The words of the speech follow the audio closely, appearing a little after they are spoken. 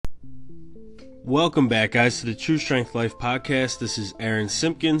Welcome back, guys, to the True Strength Life podcast. This is Aaron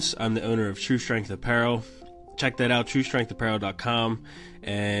Simpkins. I'm the owner of True Strength Apparel. Check that out, TrueStrengthApparel.com,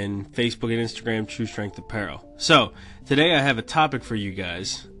 and Facebook and Instagram, True Strength Apparel. So, today I have a topic for you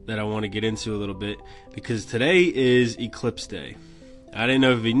guys that I want to get into a little bit, because today is Eclipse Day. I didn't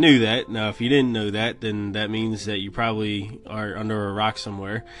know if you knew that. Now, if you didn't know that, then that means that you probably are under a rock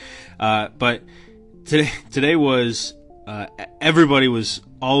somewhere. But today was... everybody was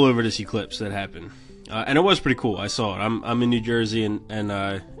all over this eclipse that happened, and it was pretty cool. I saw it. I'm in New Jersey, and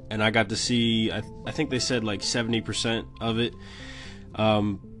I got to see. I think they said like 70% of it.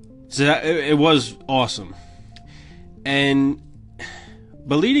 It was awesome.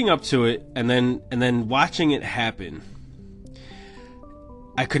 But leading up to it, and then watching it happen,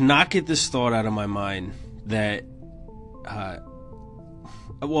 I could not get this thought out of my mind that.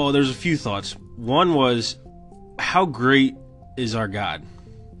 Well, there's a few thoughts. One was, how great is our God?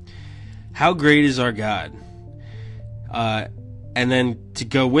 How great is our God? And then to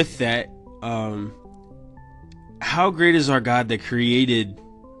go with that, how great is our God that created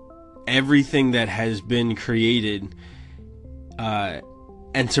everything that has been created,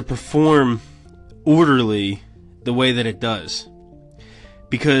 and to perform orderly the way that it does?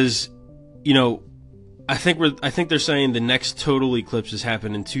 Because, you know, I think they're saying the next total eclipse has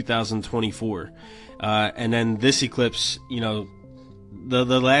happened in 2024. And then this eclipse, you know,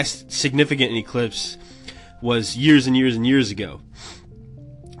 the last significant eclipse was years and years and years ago.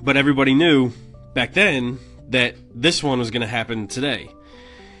 But everybody knew back then that this one was going to happen today.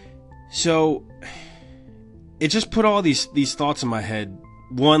 So it just put all these thoughts in my head.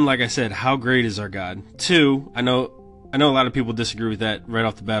 One, like I said, how great is our God? Two, I know a lot of people disagree with that right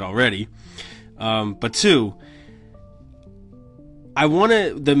off the bat already. But two, I want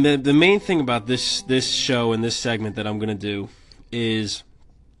to, the main thing about this show and this segment that I'm going to do is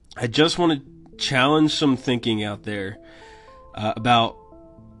I just want to challenge some thinking out there about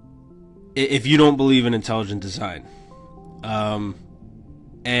if you don't believe in intelligent design.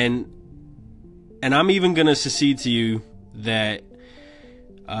 And I'm even going to secede to you that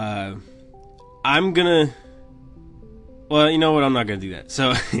I'm going to, well, you know what, I'm not going to do that.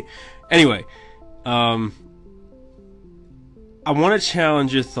 So anyway, I want to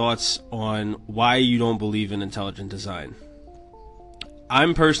challenge your thoughts on why you don't believe in intelligent design.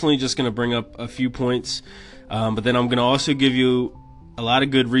 I'm personally just going to bring up a few points, but then I'm going to also give you a lot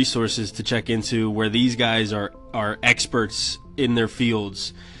of good resources to check into where these guys are experts in their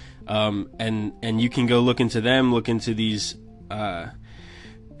fields, and you can go look into them, look into these to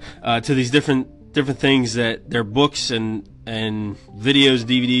these different things, that their books and videos,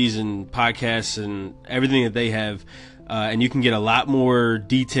 DVDs, and podcasts, and everything that they have. And you can get a lot more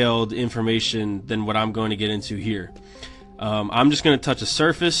detailed information than what I'm going to get into here. I'm just going to touch the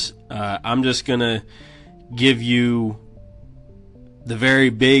surface. I'm just going to give you the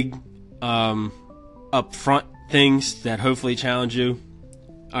very big upfront things that hopefully challenge you.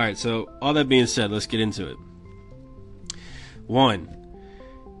 All right, so all that being said, let's get into it. One,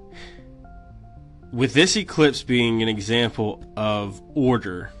 with this eclipse being an example of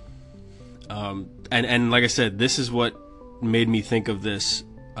order, and like I said, this is what made me think of this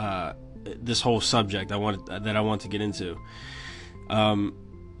this whole subject I want to get into.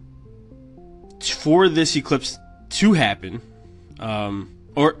 For this eclipse to happen,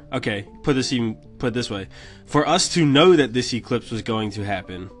 or okay, put it this way, for us to know that this eclipse was going to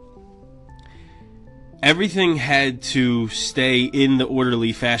happen, everything had to stay in the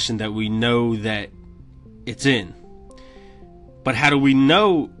orderly fashion that we know that it's in. But how do we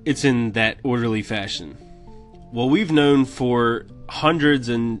know it's in that orderly fashion? Well, we've known for hundreds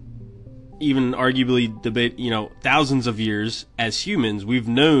and even arguably thousands of years as humans, we've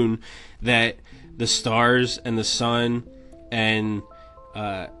known that the stars and the sun and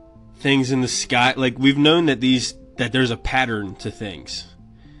things in the sky, like, we've known that there's a pattern to things,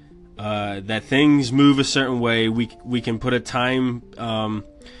 that things move a certain way. We can put a time on,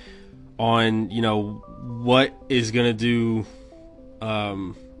 what is going to do,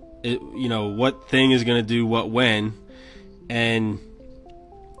 what thing is going to do what when. And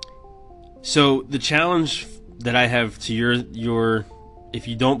so the challenge that I have to your if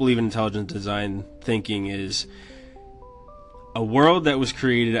you don't believe in intelligent design thinking is a world that was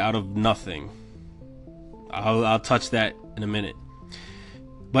created out of nothing. I'll touch that in a minute.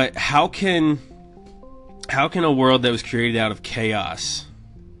 But how can a world that was created out of chaos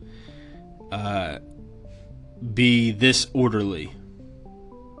be this orderly?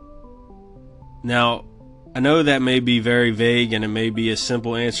 Now, I know that may be very vague, and it may be a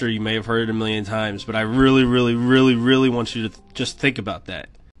simple answer. You may have heard it a million times, but I really, really, really, really want you to just think about that.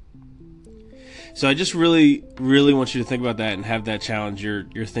 So I just really, really want you to think about that and have that challenge.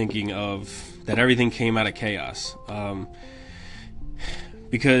 You're thinking of that everything came out of chaos,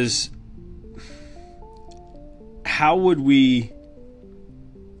 because how would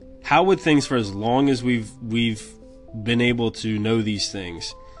things, for as long as we've been able to know these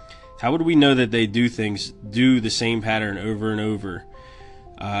things, how would we know that they do the same pattern over and over,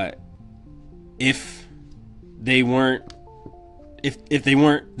 if they weren't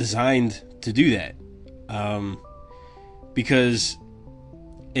designed to do that? Because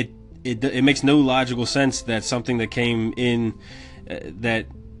it makes no logical sense that something that came in, that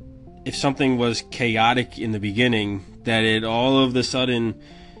if something was chaotic in the beginning, that it all of a sudden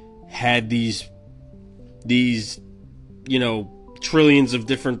had these trillions of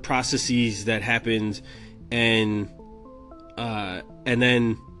different processes that happened, and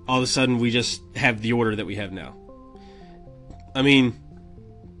then all of a sudden we just have the order that we have now. I mean,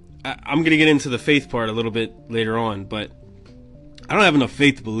 I'm going to get into the faith part a little bit later on, but I don't have enough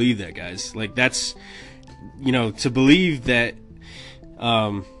faith to believe that, guys. Like, that's, to believe that,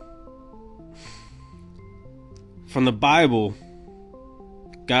 from the Bible,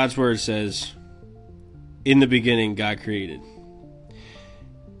 God's word says, in the beginning, God created.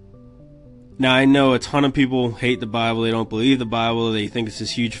 Now, I know a ton of people hate the Bible. They don't believe the Bible. They think it's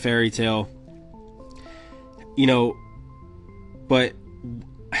this huge fairy tale. But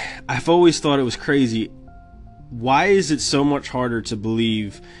I've always thought it was crazy. Why is it so much harder to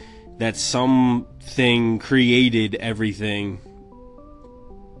believe that something created everything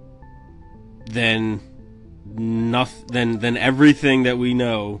than everything that we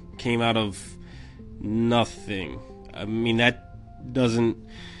know came out of nothing? I mean, that doesn't,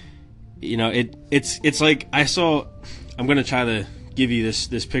 it's like I'm going to try to give you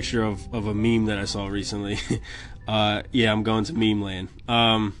this picture of a meme that I saw recently. I'm going to meme land.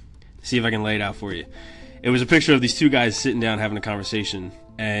 See if I can lay it out for you. It was a picture of these two guys sitting down having a conversation,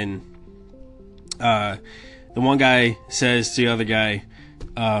 and the one guy says to the other guy,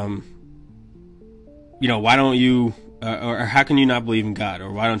 why don't you, or how can you not believe in God,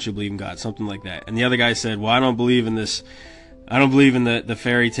 or why don't you believe in God, something like that. And the other guy said, well, I don't believe in this. I don't believe in the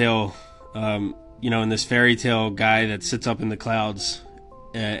fairy tale, in this fairy tale guy that sits up in the clouds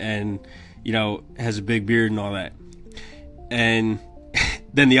and has a big beard and all that. And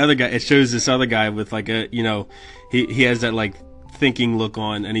then the other guy, it shows this other guy with like he has that like thinking look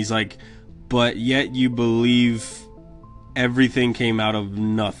on, and he's like, but yet you believe everything came out of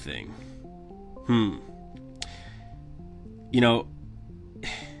nothing.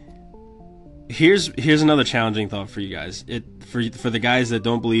 Here's another challenging thought for you guys. For the guys that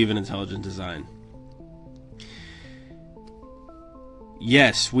don't believe in intelligent design.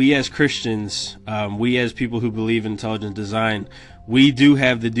 Yes, we as Christians, we as people who believe in intelligent design, we do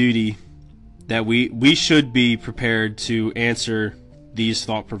have the duty that we should be prepared to answer these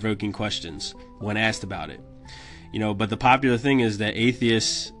thought-provoking questions when asked about it. But the popular thing is that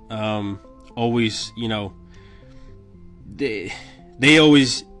atheists always, they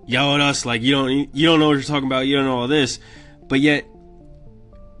always yell at us like, you don't know what you're talking about, you don't know all this. But yet,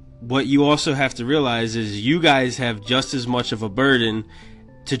 what you also have to realize is you guys have just as much of a burden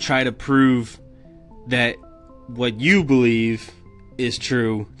to try to prove that what you believe is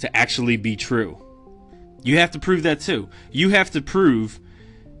true to actually be true. You have to prove that too. You have to prove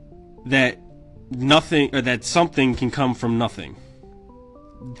that nothing, or that something can come from nothing.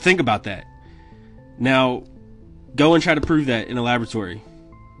 Think about that. Now, go and try to prove that in a laboratory.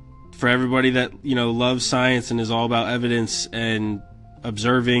 For everybody that, loves science and is all about evidence and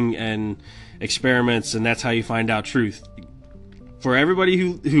observing and experiments, and that's how you find out truth. For everybody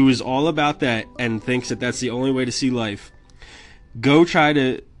who is all about that and thinks that that's the only way to see life, go try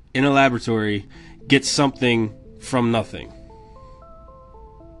to, in a laboratory, get something from nothing.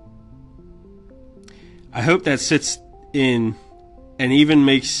 I hope that sits in and even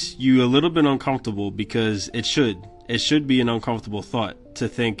makes you a little bit uncomfortable, because it should be an uncomfortable thought to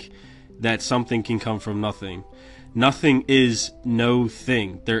think that something can come from nothing. Nothing is no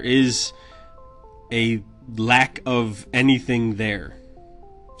thing. There is a lack of anything there.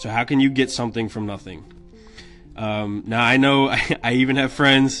 So how can you get something from nothing? Now I know I even have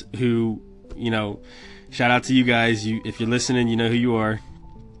friends who, shout out to you guys. If you're listening, you know who you are,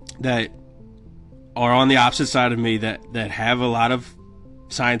 that are on the opposite side of me, that have a lot of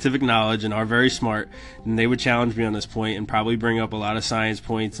scientific knowledge and are very smart, and they would challenge me on this point and probably bring up a lot of science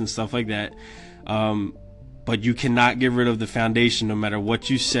points and stuff like that. But you cannot get rid of the foundation, no matter what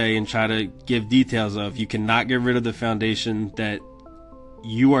you say and try to give details of. You cannot get rid of the foundation that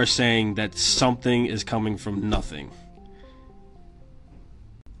you are saying that something is coming from nothing.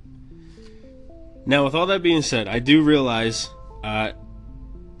 Now, with all that being said, I do realize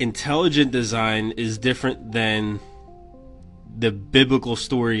intelligent design is different than the biblical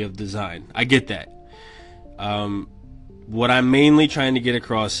story of design. I get that. What I'm mainly trying to get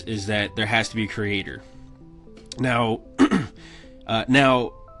across is that there has to be a creator. Now,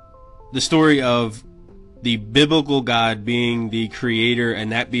 now, the story of the biblical God being the creator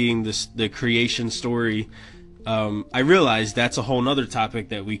and that being the creation story, I realize that's a whole nother topic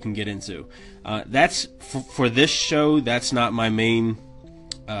that we can get into. That's for this show. That's not my main.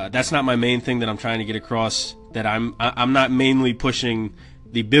 That's not my main thing that I'm trying to get across. That I'm not mainly pushing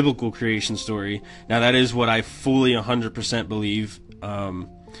the biblical creation story. Now, that is what I fully 100% believe.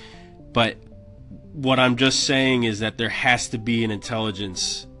 But what I'm just saying is that there has to be an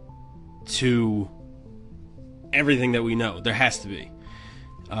intelligence to everything that we know. There has to be.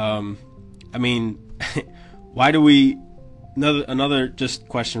 I mean, why do we? Another just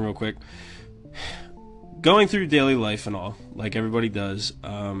question, real quick. Going through daily life and all, like everybody does.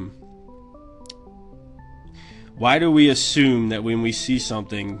 Why do we assume that when we see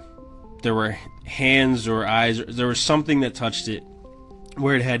something, there were hands or eyes, or there was something that touched it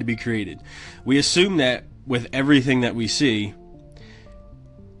where it had to be created? We assume that with everything that we see,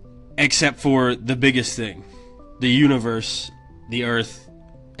 except for the biggest thing, the universe, the earth,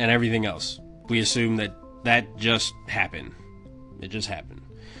 and everything else. We assume that that just happened. It just happened.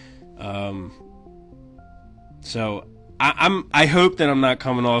 So I hope that I'm not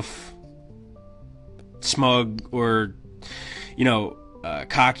coming off smug or,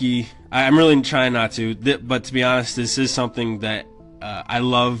 cocky. I'm really trying not to. But to be honest, this is something that I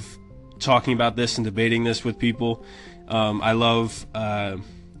love talking about this and debating this with people. I love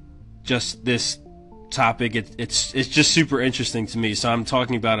just this topic. It's just super interesting to me. So I'm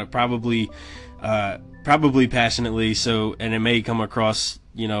talking about it probably passionately. So, and it may come across,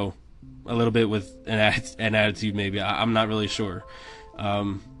 a little bit with an attitude, maybe. I'm not really sure.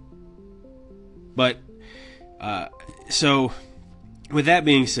 So with that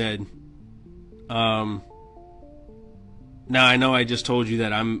being said, now I know I just told you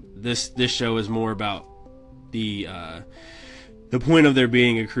that this show is more about the point of there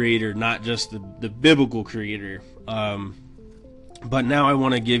being a creator, not just the biblical creator. But now I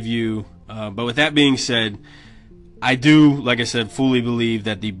want to give you, but with that being said, I do, like I said, fully believe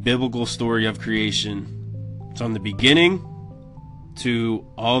that the biblical story of creation, from the beginning to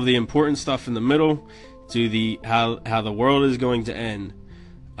all of the important stuff in the middle, to the how the world is going to end,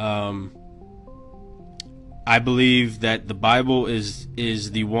 I believe that the Bible is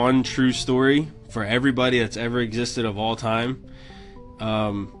the one true story for everybody that's ever existed of all time,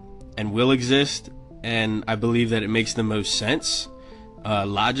 and will exist. And I believe that it makes the most sense.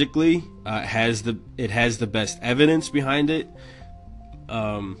 Logically, it has the best evidence behind it.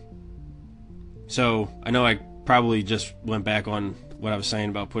 So I know I probably just went back on what I was saying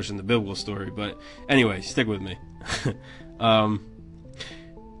about pushing the biblical story, but anyway, stick with me. So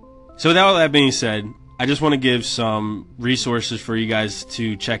with all that being said, I just want to give some resources for you guys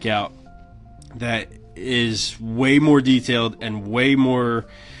to check out that is way more detailed and way more,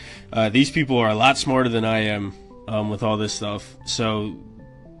 these people are a lot smarter than I am with all this stuff. So,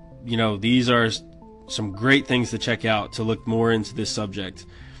 these are some great things to check out to look more into this subject.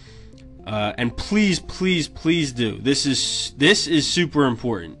 And please, please, please do. This is super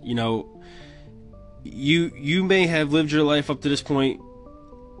important. You may have lived your life up to this point,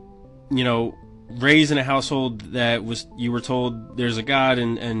 raised in a household that you were told there's a God,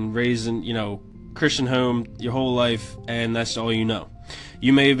 and raised in, Christian home your whole life, and that's all you know.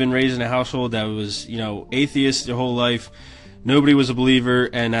 You may have been raised in a household that was, atheist your whole life. Nobody was a believer,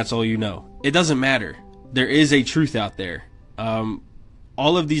 and that's all you know. It doesn't matter. There is a truth out there.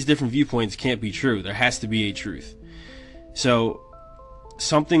 All of these different viewpoints can't be true. There has to be a truth. So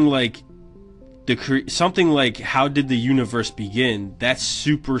something like how did the universe begin? That's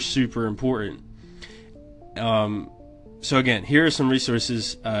super, super important. So again, here are some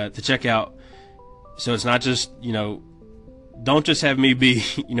resources to check out. So it's not just, don't just have me be,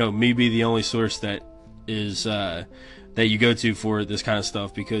 me be the only source that is that you go to for this kind of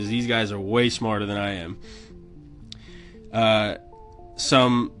stuff, because these guys are way smarter than I am.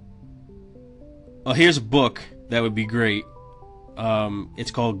 Here's a book that would be great.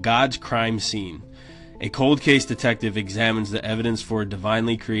 It's called God's Crime Scene. A cold case detective examines the evidence for a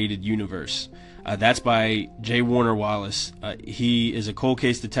divinely created universe. That's by J. Warner Wallace. He is a cold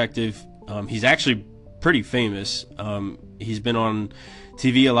case detective. He's actually pretty famous. He's been on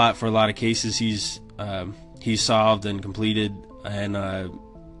TV a lot for a lot of cases he's solved and completed, and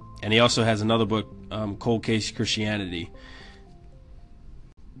he also has another book, Cold Case Christianity.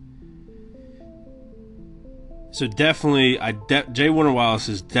 So definitely, Jay Warner Wallace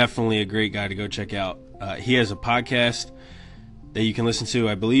is definitely a great guy to go check out. He has a podcast that you can listen to.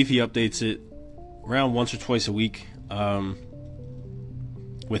 I believe he updates it around once or twice a week,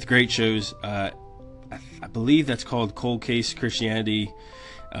 with great shows. I believe that's called Cold Case Christianity.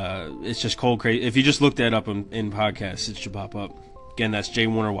 It's just Cold Case. If you just look that up in podcasts, it should pop up. Again, that's Jay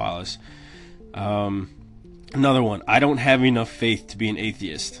Warner Wallace. Another one. I don't have enough faith to be an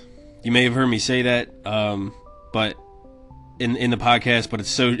atheist. You may have heard me say that, but in the podcast. But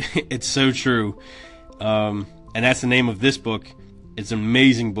it's so true. And that's the name of this book. It's an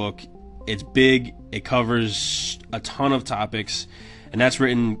amazing book. It's big. It covers a ton of topics, and that's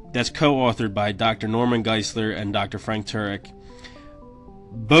co-authored by Dr. Norman Geisler and Dr. Frank Turek.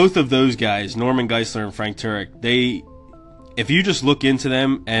 Both of those guys, Norman Geisler and Frank Turek, if you just look into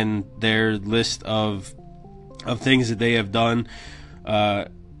them and their list of things that they have done, those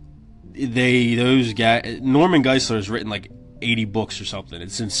guys, Norman Geisler has written like 80 books or something.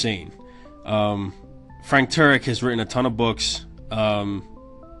 It's insane. Frank Turek has written a ton of books.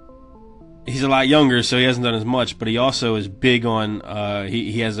 He's a lot younger, so he hasn't done as much, but he also is big on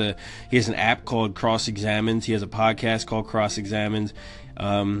he has an app called Cross Examined. He has a podcast called Cross Examined.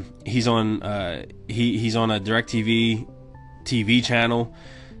 He's on a DirecTV TV channel,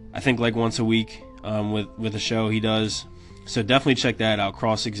 I think like once a week, with a show he does. So definitely check that out,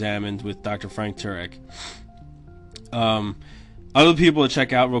 Cross Examined with Dr. Frank Turek. Other people to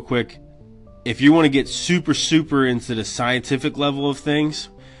check out real quick, if you want to get super into the scientific level of things,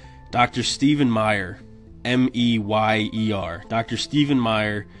 Dr. Stephen Meyer, Meyer. Dr. Stephen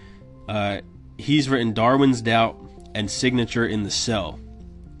Meyer, he's written Darwin's Doubt and Signature in the Cell.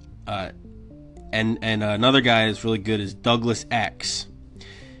 And another guy that's really good is Douglas Axe.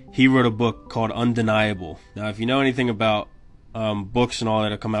 He wrote a book called Undeniable. Now, if you know anything about books and all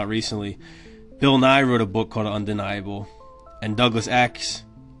that have come out recently, Bill Nye wrote a book called Undeniable, and Douglas Axe,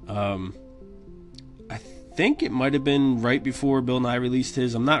 I think it might have been right before Bill Nye released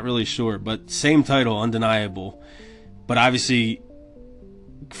his. I'm not really sure, but same title, Undeniable, but obviously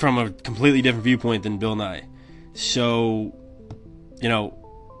from a completely different viewpoint than Bill Nye. So,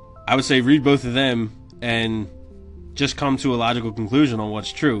 I would say read both of them and just come to a logical conclusion on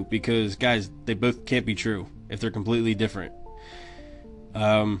what's true, because guys, they both can't be true if they're completely different.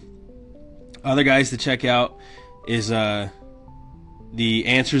 Other guys to check out is the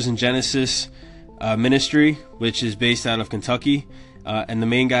Answers in Genesis ministry, which is based out of Kentucky, and the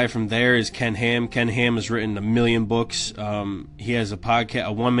main guy from there is Ken Ham. Ken Ham has written 1 million books. He has a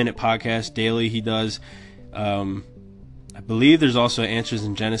 1-minute podcast daily he does. I believe there's also an Answers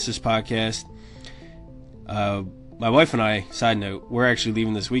in Genesis podcast. My wife and I, side note, we're actually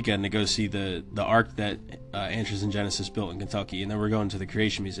leaving this weekend to go see the ark that Answers in Genesis built in Kentucky, and then we're going to the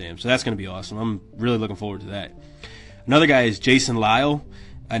Creation Museum. So that's going to be awesome. I'm really looking forward to that. Another guy is Jason Lyle.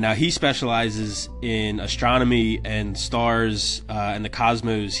 Now he specializes in astronomy and stars and the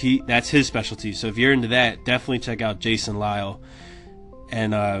cosmos. That's his specialty. So if you're into that, definitely check out Jason Lyle.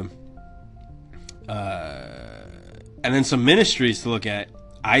 And then some ministries to look at.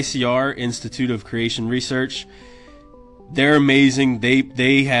 ICR, Institute of Creation Research. They're amazing.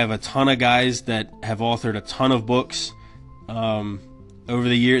 They have a ton of guys that have authored a ton of books over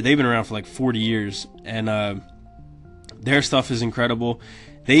the year. They've been around for like 40 years, and their stuff is incredible.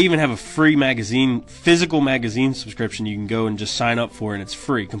 They even have a free physical magazine subscription you can go and just sign up for, and it's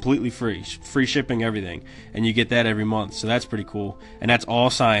free, completely free shipping, everything, and you get that every month. So that's pretty cool, and that's all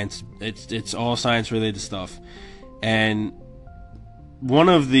science. It's all science related stuff. And one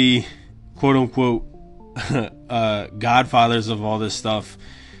of the quote unquote godfathers of all this stuff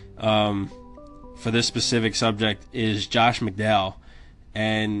for this specific subject is Josh McDowell,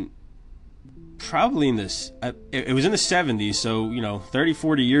 and probably it was in the 70s, so 30,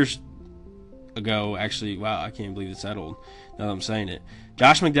 40 years ago, actually. Wow, I can't believe it's that old now that I'm saying it.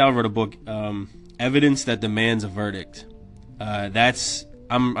 Josh McDowell wrote a book, Evidence That Demands a Verdict.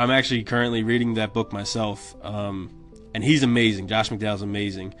 I'm actually currently reading that book myself, and he's amazing. Josh McDowell's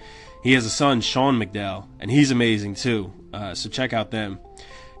amazing. He has a son, Sean McDowell, and he's amazing too. So check out them.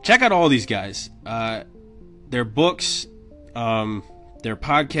 Check out all these guys. Their books, their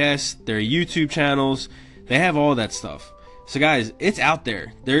podcasts, their YouTube channels. They have all that stuff. So guys, it's out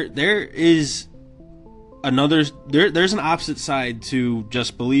there. There's an opposite side to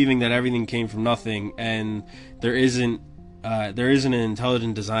just believing that everything came from nothing, and there isn't an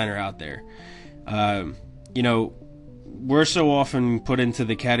intelligent designer out there. We're so often put into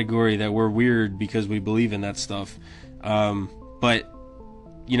the category that we're weird because we believe in that stuff. But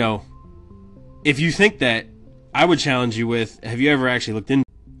if you think that, I would challenge you with, have you ever actually looked into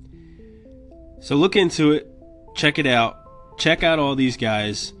it? So look into it. check it out. Check out all these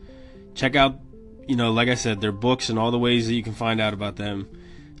guys. Check out, like I said, their books and all the ways that you can find out about them.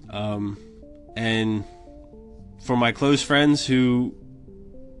 And for my close friends who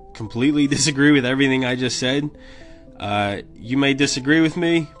completely disagree with everything I just said, you may disagree with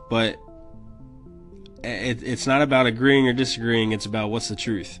me, but it's not about agreeing or disagreeing. It's about what's the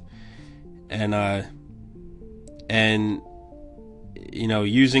truth. And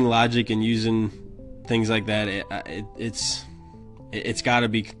using logic and using things like that, it's got to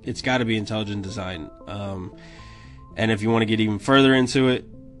be intelligent design. And if you want to get even further into it,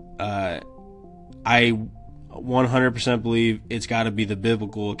 I 100% believe it's got to be the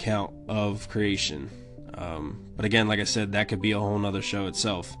biblical account of creation. But again, like I said, that could be a whole nother show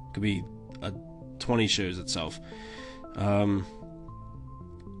itself. It could be 20 shows itself. But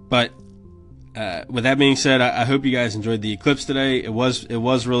with that being said, I hope you guys enjoyed the eclipse today. It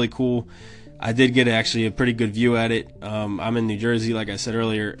was really cool. I did get actually a pretty good view at it. I'm in New Jersey, like I said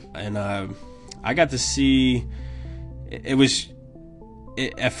earlier, and I got to see.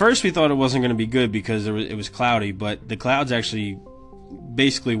 At first we thought it wasn't going to be good because it was cloudy, but the clouds actually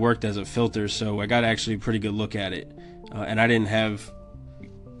basically worked as a filter, so I got actually a pretty good look at it. And I didn't have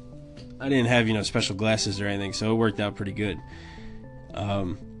special glasses or anything, so it worked out pretty good.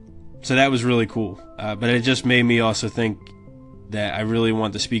 So that was really cool. But it just made me also think that I really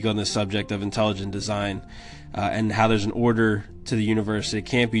want to speak on this subject of intelligent design, and how there's an order to the universe. It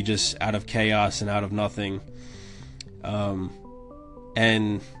can't be just out of chaos and out of nothing.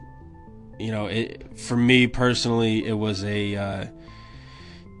 And for me personally, it was I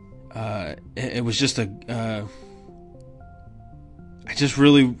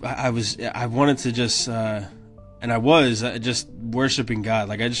wanted to just and I was just worshiping God.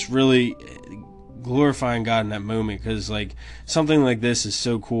 Like, I just really glorifying God in that moment, because like something like this is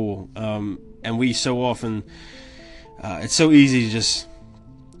so cool. And we so often it's so easy to just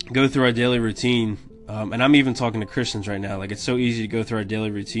go through our daily routine. And I'm even talking to Christians right now. Like, it's so easy to go through our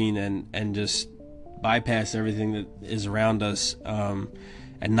daily routine and just bypass everything that is around us,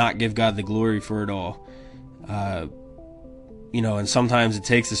 and not give God the glory for it all. And sometimes it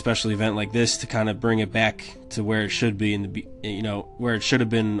takes a special event like this to kind of bring it back to where it should be where it should have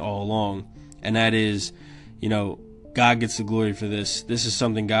been all along. And that is, God gets the glory for this. This is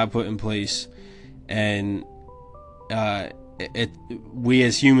something God put in place, and we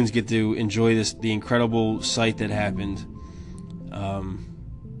as humans get to enjoy the incredible sight that happened.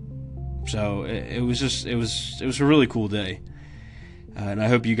 So it was a really cool day, and I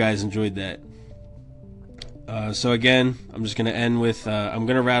hope you guys enjoyed that. So again, I'm just gonna end with I'm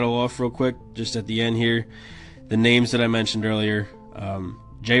gonna rattle off real quick just at the end here the names that I mentioned earlier: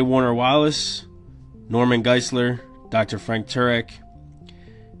 J. Warner Wallace, Norman Geisler, Dr. Frank Turek,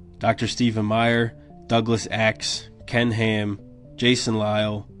 Dr. Stephen Meyer, Douglas Axe, Ken Ham, Jason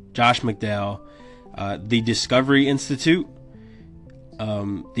Lyle, Josh McDowell, the Discovery Institute,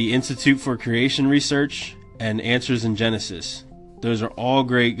 the Institute for Creation Research, and Answers in Genesis. Those are all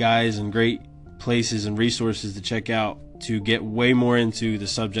great guys and great places and resources to check out to get way more into the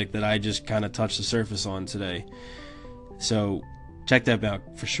subject that I just kind of touched the surface on today. So check that out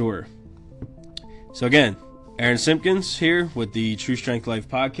for sure. So again, Aaron Simpkins here with the True Strength Life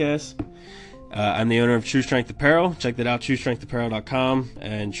podcast. I'm the owner of True Strength Apparel. Check that out, TrueStrengthApparel.com,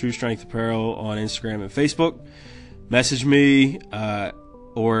 and True Strength Apparel on Instagram and Facebook. Message me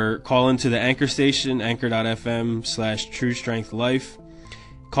or call into the Anchor station, anchor.fm/True Strength Life.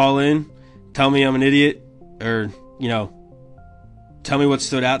 Call in, tell me I'm an idiot, or tell me what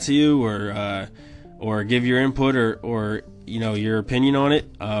stood out to you, or give your input or your opinion on it.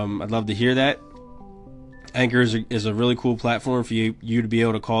 I'd love to hear that. Anchor is a really cool platform for you to be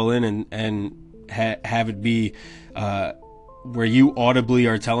able to call in and have it be where you audibly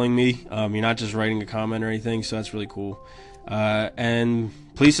are telling me. You're not just writing a comment or anything, so that's really cool. And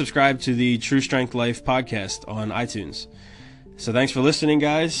please subscribe to the True Strength Life podcast on iTunes. So thanks for listening,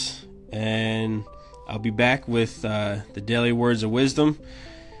 guys, and I'll be back with the Daily Words of Wisdom.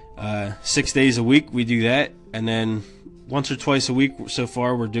 6 days a week we do that, and then once or twice a week so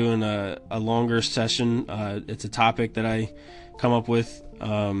far we're doing a longer session. It's a topic that I come up with.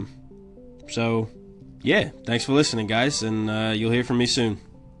 So yeah, thanks for listening, guys, and you'll hear from me soon.